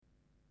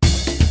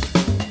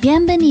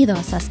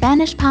Bienvenidos a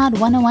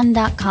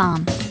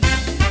SpanishPod101.com.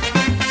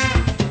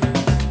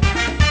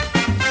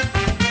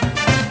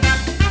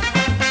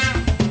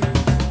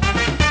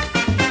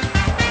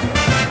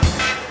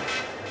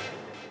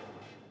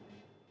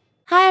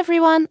 Hi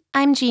everyone,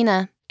 I'm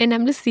Gina. And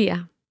I'm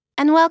Lucia.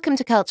 And welcome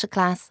to Culture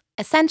Class,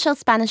 Essential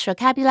Spanish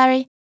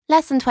Vocabulary,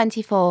 Lesson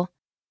 24,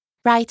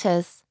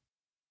 Writers.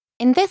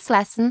 In this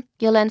lesson,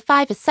 you'll learn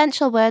 5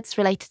 essential words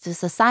related to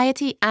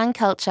society and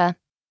culture.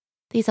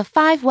 These are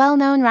 5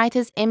 well-known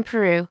writers in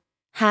Peru,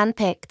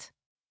 hand-picked.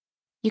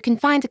 You can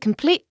find a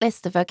complete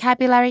list of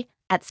vocabulary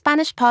at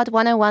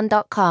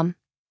SpanishPod101.com.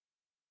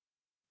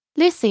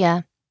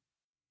 Lucia,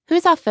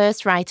 who's our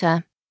first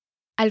writer?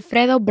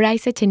 Alfredo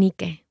Bryce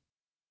Echenique.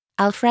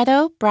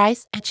 Alfredo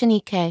Bryce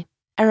Echenique,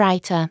 a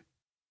writer.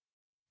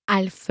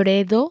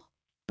 Alfredo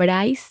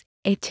Bryce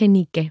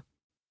Echenique.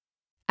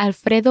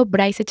 Alfredo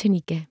Bryce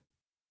Echenique.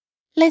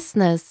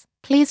 Listeners,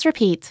 please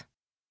repeat.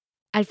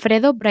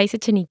 Alfredo Bryce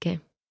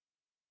Echenique.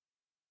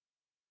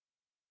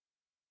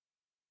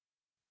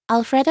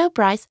 Alfredo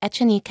Bryce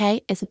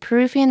Echenique is a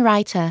Peruvian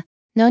writer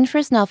known for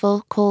his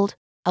novel called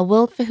A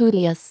World for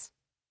Julius.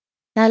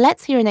 Now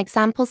let's hear an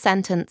example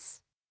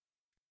sentence.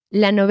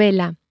 La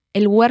novela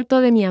El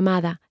huerto de mi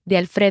amada de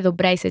Alfredo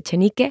Bryce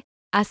Echenique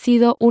ha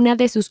sido una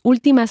de sus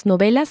últimas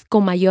novelas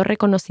con mayor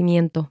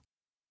reconocimiento.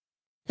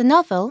 The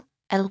novel,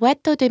 El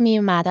Huerto de mi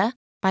Amada,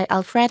 by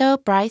Alfredo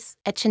Bryce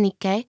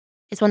Echenique,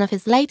 is one of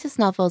his latest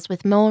novels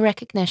with more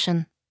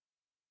recognition.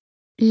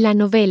 La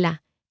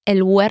novela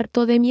El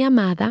huerto de mi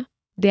amada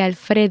de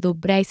Alfredo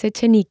Bryce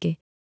Echenique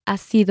ha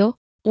sido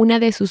una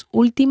de sus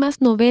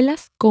últimas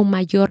novelas con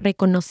mayor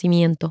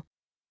reconocimiento.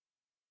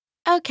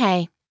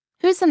 Okay,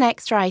 who's the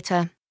next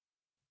writer?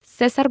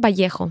 César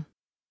Vallejo.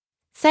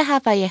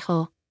 César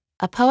Vallejo,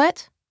 a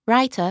poet,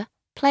 writer,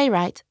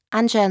 playwright,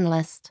 and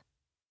journalist.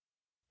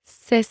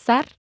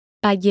 César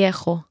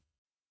Vallejo.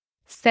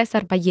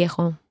 César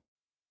Vallejo.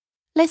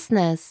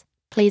 Listeners,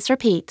 please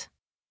repeat.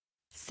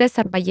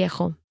 César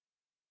Vallejo.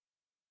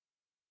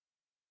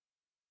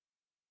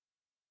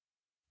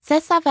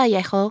 César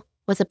Vallejo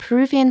was a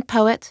Peruvian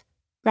poet,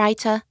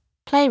 writer,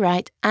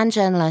 playwright, and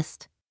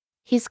journalist.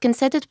 He's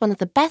considered one of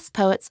the best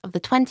poets of the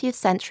 20th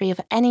century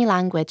of any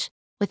language,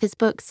 with his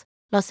books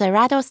Los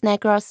Herrados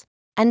Negros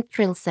and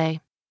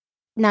Trilce.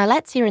 Now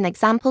let's hear an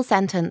example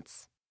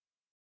sentence.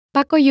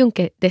 Paco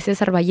Yunque de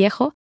César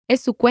Vallejo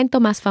es su cuento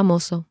más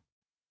famoso.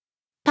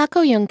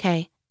 Paco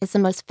Yunque is the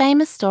most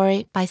famous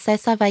story by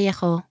César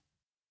Vallejo.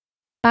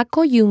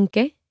 Paco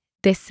Yunque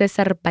de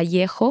César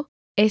Vallejo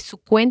es su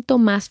cuento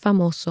más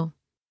famoso.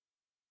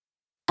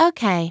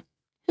 Okay,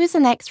 who's the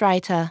next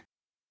writer?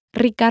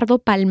 Ricardo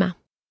Palma.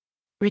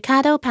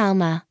 Ricardo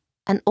Palma,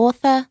 an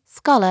author,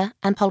 scholar,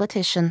 and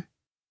politician.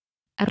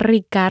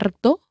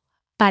 Ricardo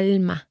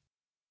Palma.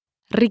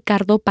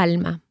 Ricardo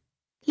Palma.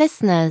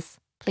 Listeners,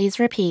 please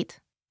repeat.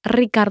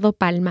 Ricardo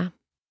Palma.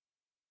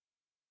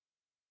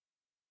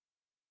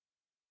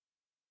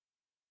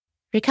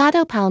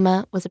 Ricardo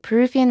Palma was a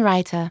Peruvian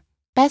writer,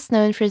 best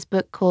known for his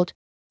book called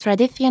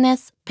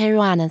Tradiciones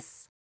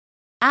Peruanas.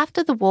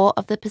 After the War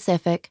of the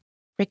Pacific,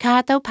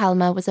 Ricardo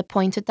Palma was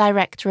appointed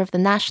director of the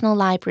National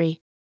Library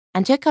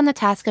and took on the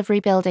task of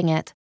rebuilding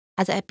it,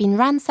 as it had been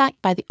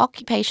ransacked by the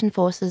occupation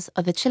forces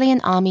of the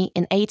Chilean army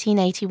in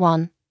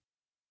 1881.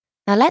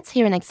 Now let's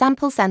hear an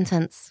example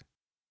sentence.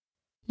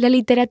 La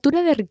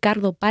literatura de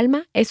Ricardo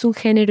Palma es un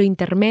género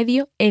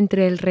intermedio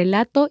entre el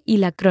relato y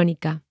la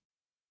crónica.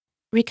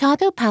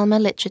 Ricardo Palma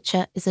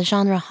literature is a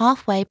genre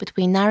halfway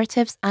between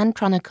narratives and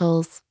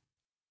chronicles.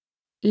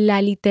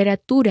 La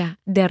literatura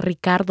de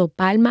Ricardo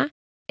Palma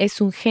es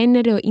un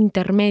género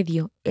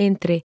intermedio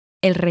entre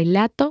el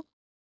relato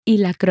y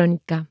la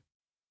crónica.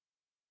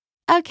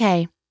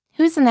 Okay,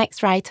 who's the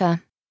next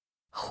writer?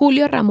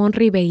 Julio Ramón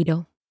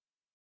Ribeiro.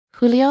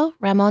 Julio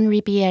Ramón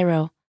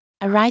Ribeiro,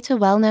 a writer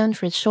well known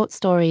for his short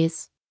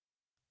stories.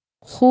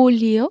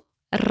 Julio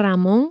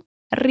Ramón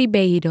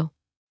Ribeiro.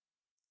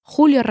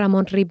 Julio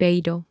Ramón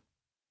Ribeiro.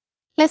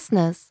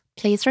 Listeners,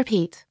 please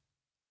repeat.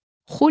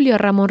 Julio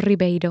Ramón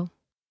Ribeiro.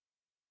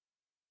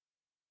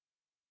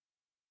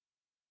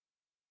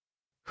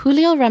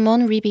 Julio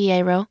Ramón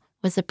Ribeiro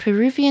was a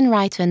Peruvian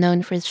writer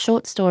known for his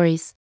short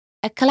stories.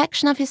 A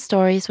collection of his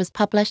stories was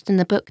published in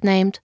the book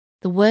named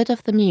The Word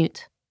of the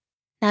Mute.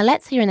 Now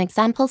let's hear an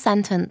example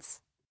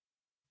sentence.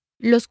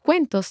 Los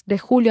cuentos de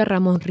Julio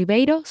Ramón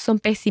Ribeiro son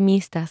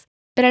pesimistas,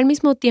 pero al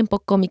mismo tiempo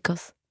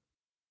cómicos.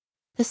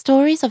 The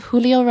stories of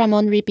Julio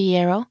Ramón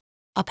Ribeiro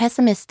are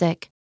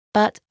pessimistic,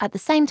 but at the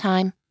same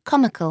time,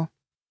 comical.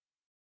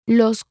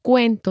 Los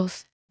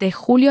cuentos de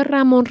Julio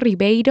Ramón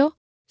Ribeiro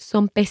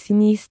son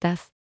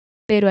pesimistas,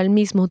 pero al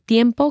mismo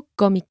tiempo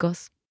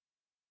cómicos.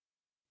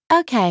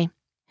 Okay,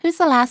 who's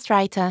the last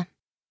writer?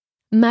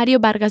 Mario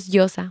Vargas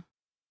Llosa.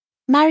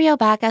 Mario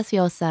Vargas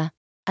Llosa,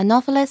 a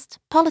novelist,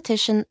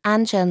 politician,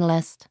 and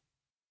journalist.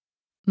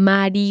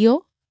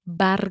 Mario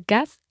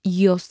Vargas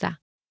Llosa.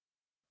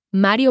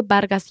 Mario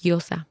Vargas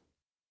Llosa.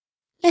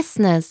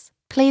 Listeners,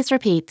 please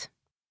repeat.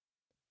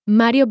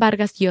 Mario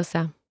Vargas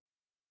Llosa.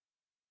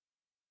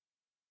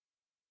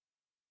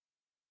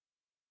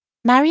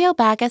 Mario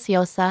Vargas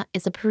Llosa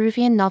is a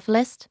Peruvian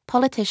novelist,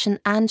 politician,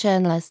 and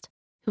journalist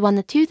who won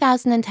the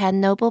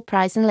 2010 Nobel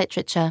Prize in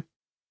Literature.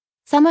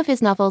 Some of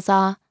his novels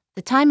are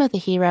The Time of the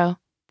Hero,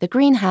 The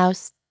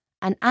Greenhouse,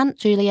 and Aunt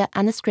Julia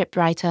and the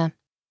Scriptwriter.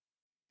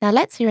 Now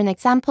let's hear an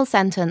example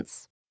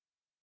sentence.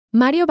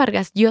 Mario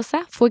Vargas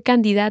Llosa fue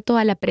candidato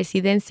a la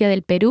presidencia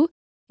del Perú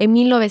en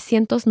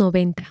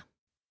 1990.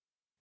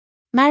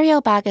 Mario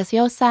Vargas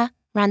Llosa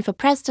ran for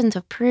president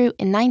of Peru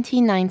in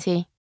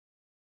 1990.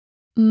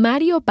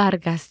 Mario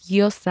Vargas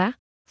Llosa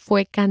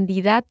fue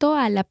candidato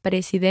a la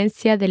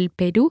presidencia del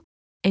Perú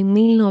en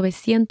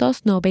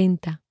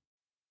 1990.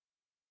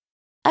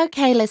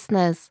 Okay,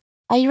 listeners,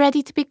 are you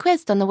ready to be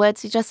quizzed on the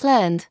words you just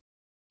learned?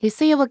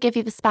 Lucia will give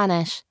you the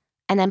Spanish,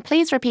 and then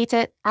please repeat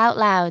it out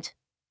loud.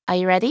 Are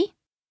you ready?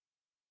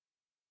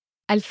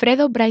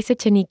 Alfredo Bryce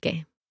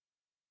Echenique.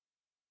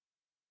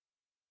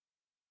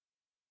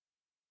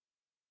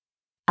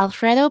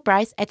 Alfredo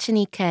Bryce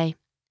Echenique,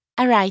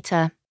 a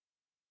writer.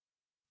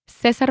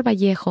 César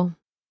Vallejo.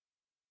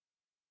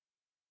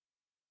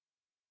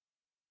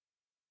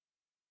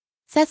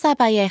 César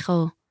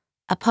Vallejo,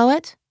 a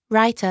poet,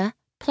 writer,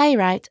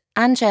 playwright,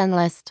 and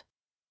journalist.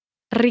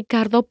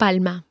 Ricardo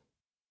Palma.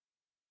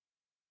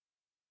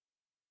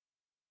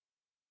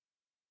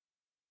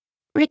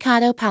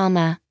 Ricardo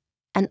Palma,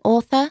 an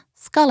author,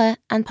 scholar,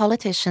 and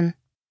politician.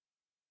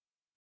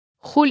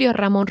 Julio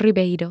Ramón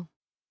Ribeiro.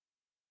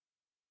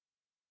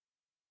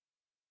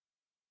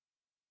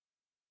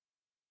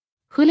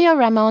 Julio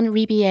Ramón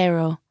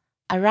Ribeiro,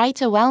 a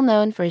writer well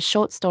known for his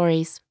short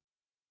stories.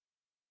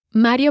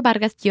 Mario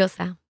Vargas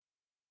Llosa.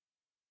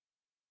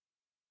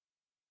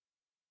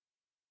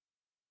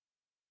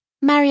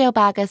 Mario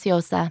Vargas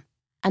Llosa,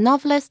 a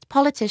novelist,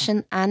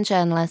 politician, and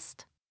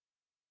journalist.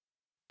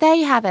 There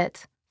you have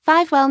it,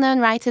 5 well-known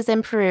writers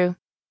in Peru.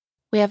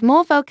 We have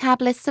more vocab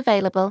lists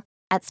available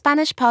at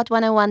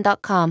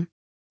SpanishPod101.com,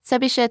 so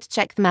be sure to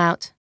check them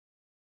out.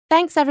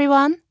 Thanks,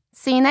 everyone.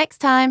 See you next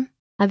time.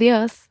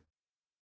 Adiós.